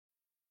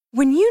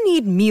When you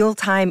need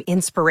mealtime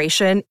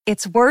inspiration,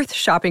 it's worth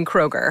shopping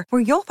Kroger,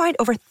 where you'll find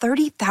over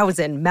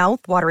 30,000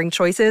 mouth-watering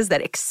choices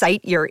that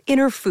excite your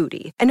inner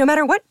foodie. And no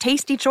matter what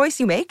tasty choice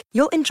you make,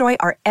 you'll enjoy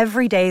our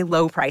everyday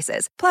low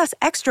prices, plus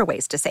extra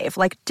ways to save,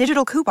 like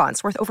digital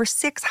coupons worth over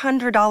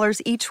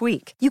 $600 each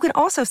week. You can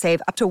also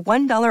save up to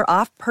 $1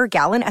 off per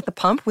gallon at the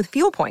pump with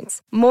fuel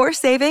points. More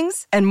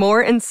savings and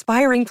more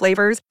inspiring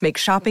flavors make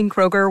shopping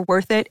Kroger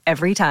worth it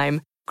every time.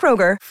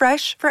 Kroger,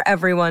 fresh for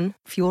everyone.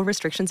 Fuel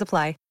restrictions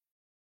apply.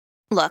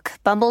 Look,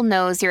 Bumble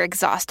knows you're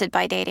exhausted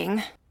by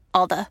dating.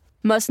 All the,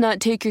 must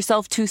not take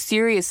yourself too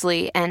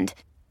seriously, and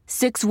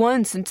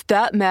 6'1" since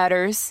that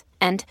matters,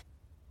 and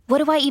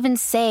what do I even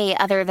say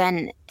other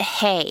than,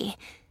 hey?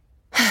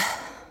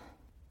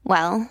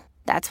 Well,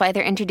 that's why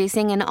they're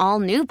introducing an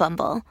all-new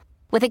Bumble,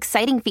 with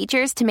exciting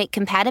features to make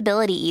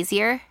compatibility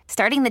easier,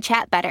 starting the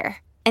chat better,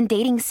 and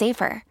dating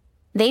safer.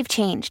 They've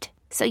changed,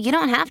 so you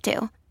don't have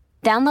to.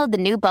 Download the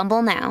new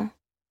Bumble now.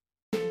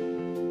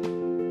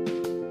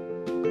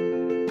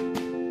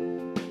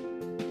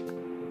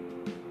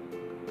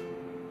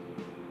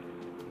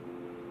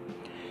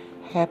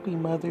 Happy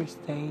Mother's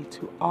Day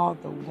to all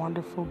the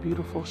wonderful,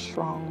 beautiful,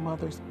 strong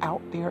mothers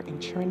out there in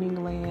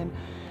training land.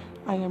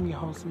 I am your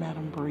host,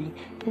 Madam Bree,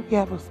 and we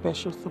have a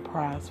special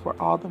surprise for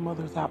all the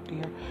mothers out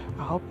there.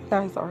 I hope you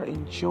guys are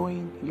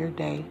enjoying your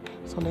day.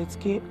 So let's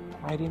get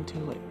right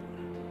into it.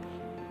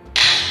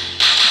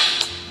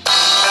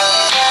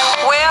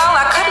 Well,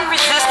 I couldn't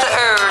resist the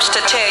urge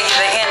to tell you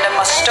the end of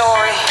my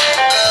story.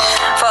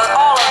 For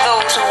all of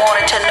those who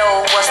wanted to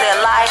know, was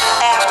there life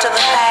after the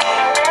fact?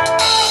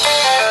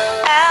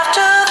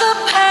 After the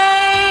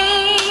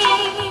pain,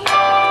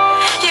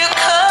 you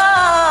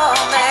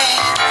come and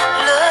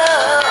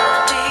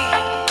love me,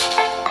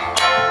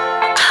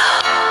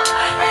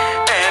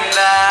 and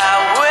I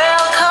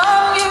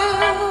welcome you.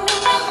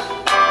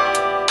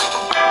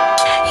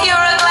 You're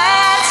a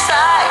glad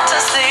sight to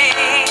see.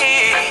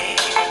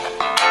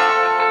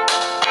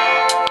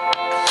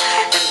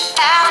 And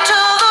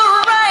after the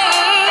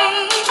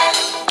rain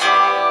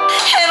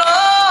and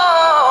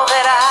all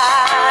that I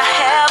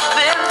have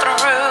been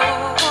through,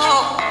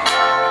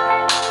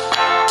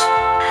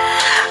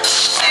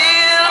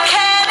 still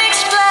can't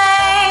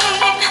explain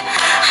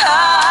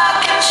how I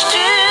can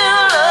still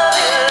love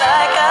you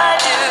like I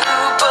do,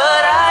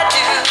 but I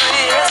do,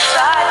 yes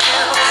I do,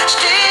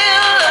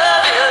 still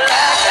love you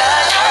like I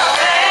do,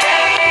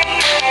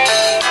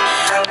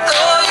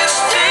 though you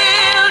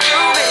still do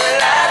me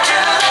like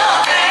you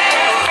love me.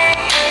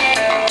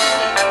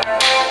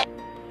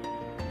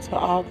 To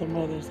all the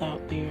mothers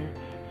out there,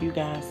 you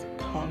guys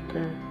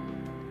conquer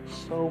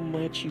so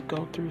much, you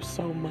go through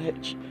so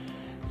much,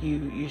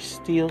 you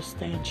still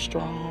stand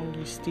strong,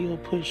 you still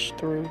push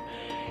through,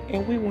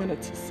 and we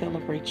wanted to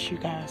celebrate you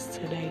guys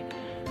today.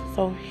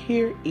 So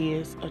here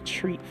is a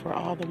treat for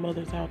all the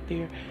mothers out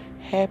there.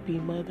 Happy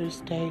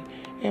Mother's Day,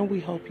 and we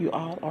hope you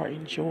all are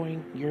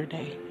enjoying your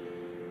day.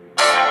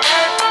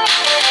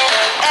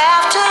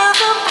 After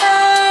the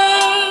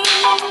pain,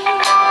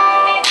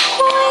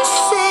 we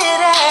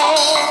sit and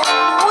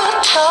we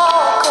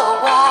talk a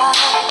while,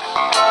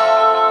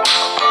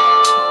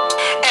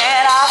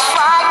 and I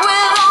fight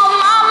with all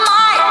my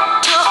might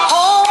to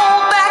hold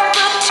back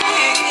the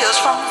tears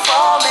from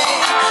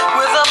falling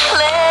with a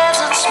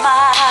pleasant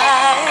smile.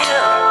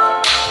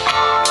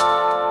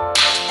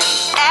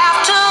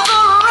 After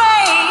the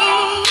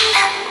rain,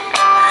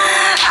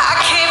 I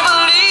can't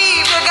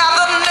believe you got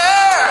the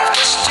nerve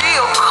to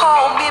still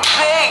call me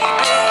baby.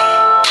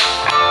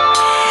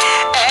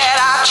 And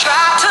I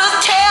try to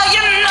tell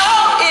you no,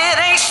 it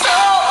ain't so,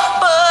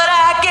 but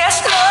I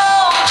guess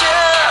love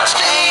just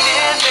ain't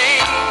in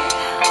me.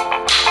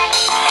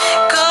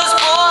 'Cause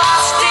boy, I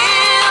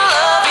still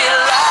love you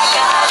like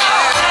I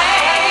do,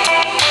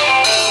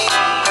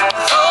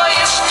 though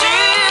you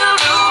still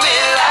do me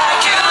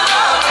like you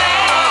love me.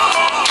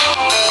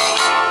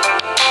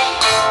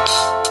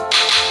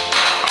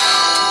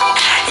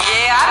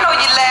 Yeah, I know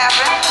you're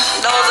laughing,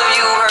 those of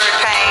you who heard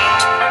pain.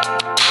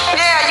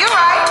 Yeah, you're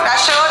right, I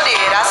sure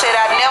did. I said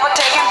I'd never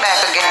take him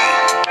back again.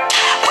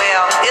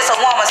 Well, it's a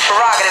woman's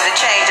prerogative to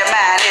change her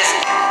mind,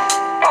 isn't it?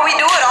 But we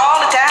do it all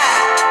the time.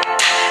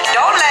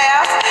 Don't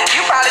laugh,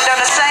 you probably done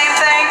the same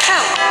thing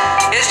too.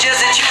 It's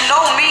just that you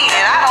know me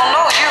and I don't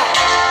know you.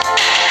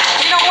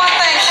 You know, one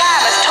thing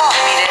time has taught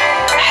me that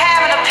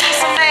having a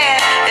piece of man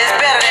is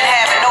better than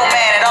having no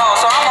man at all.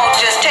 So I'm gonna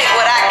just take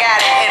what I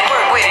got and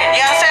work with it.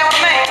 You understand what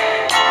I mean?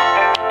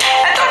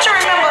 And don't you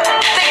remember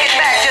thinking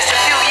back just a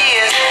few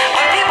years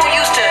when people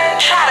used to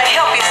try to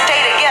help you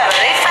stay together?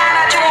 They find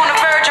out you on the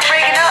verge of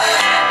breaking up.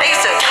 They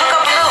used to cook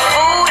up a little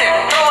food and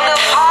throw a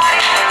little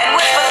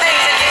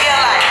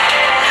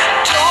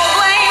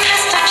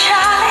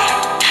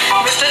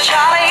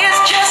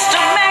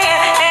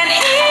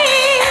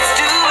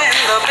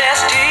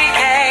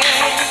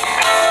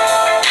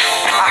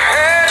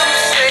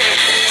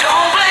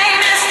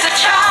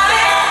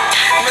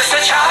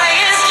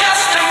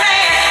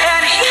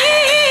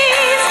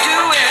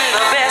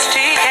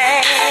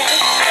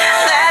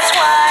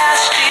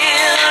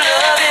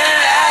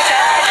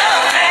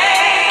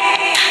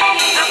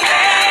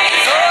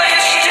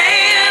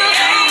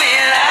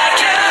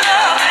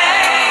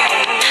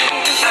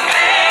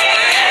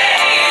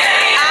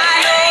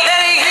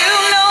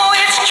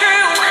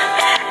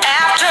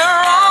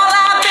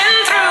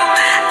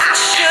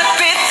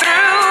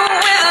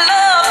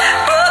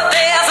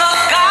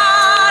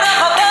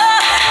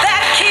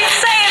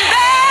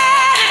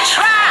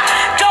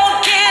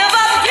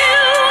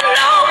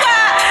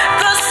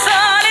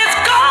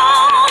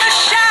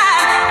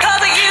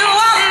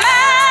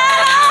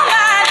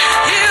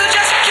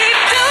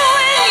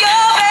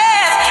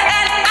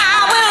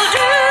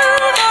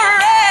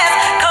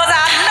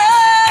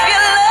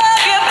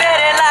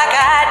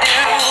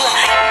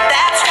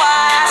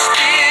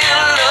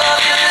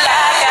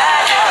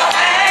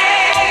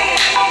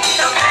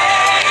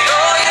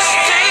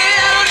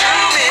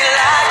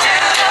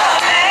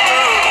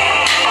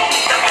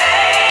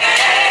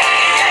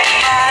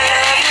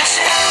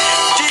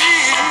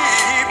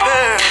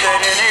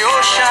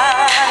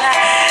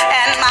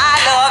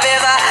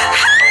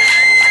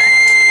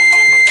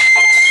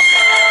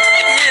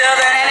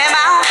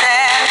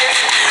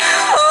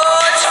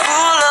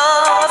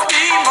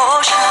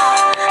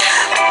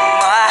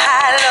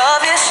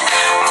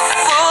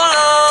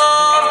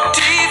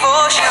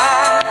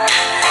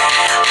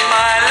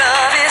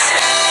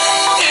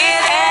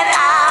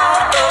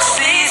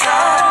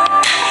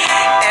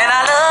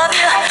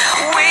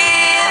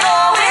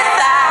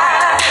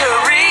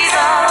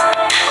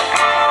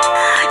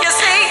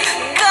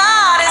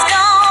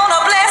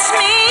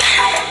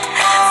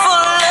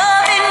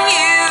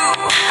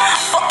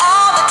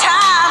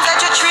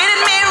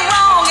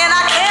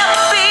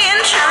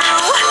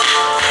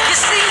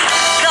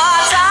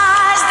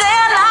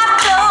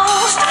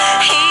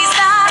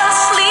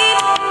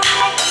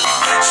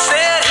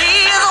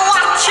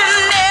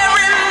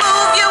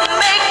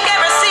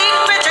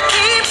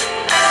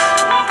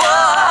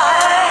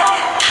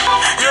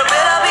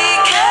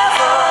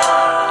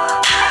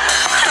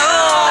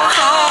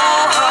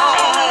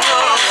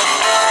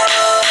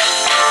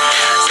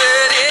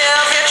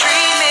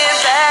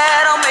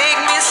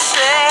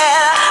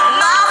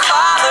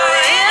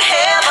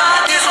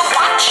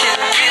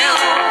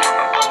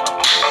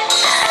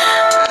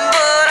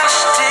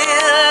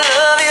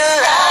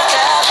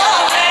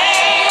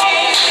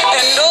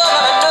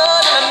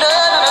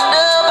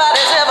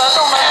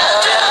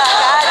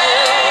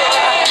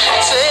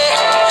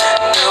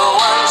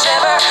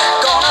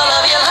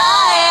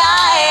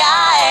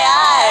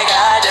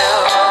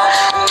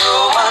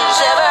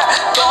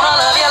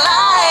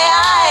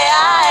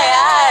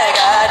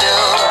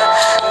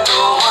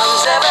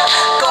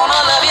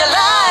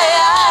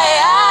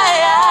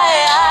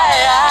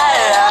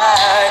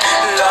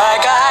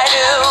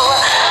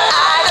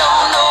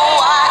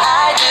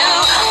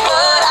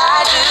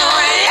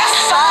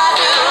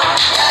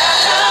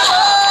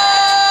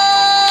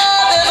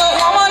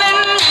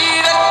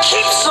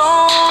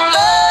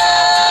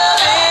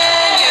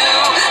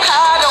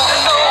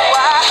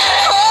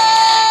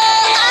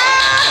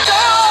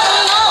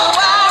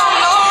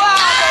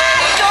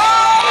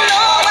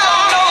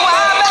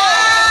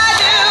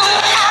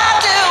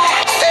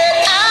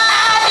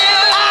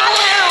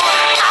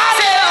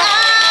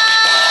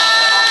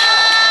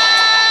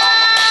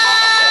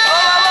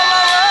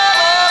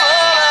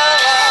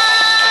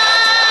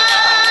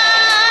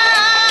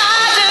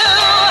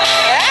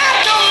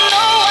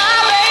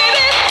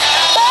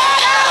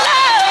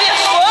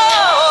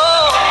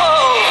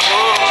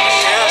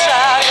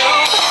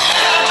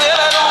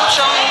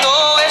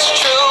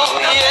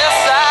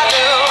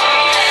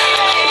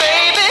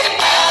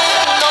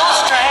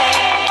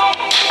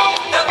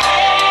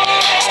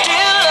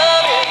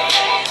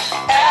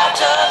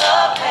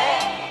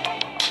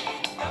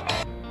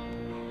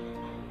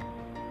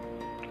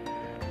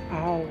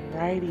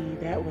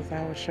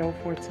our show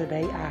for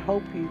today. I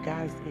hope you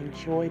guys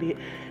enjoyed it.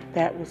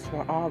 That was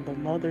for all the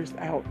mothers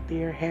out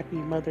there. Happy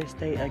Mother's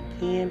Day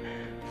again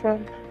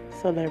from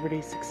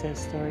Celebrity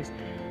Success Stories.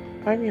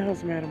 I'm your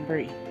host, Madam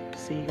Bree.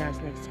 See you guys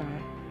next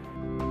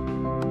time.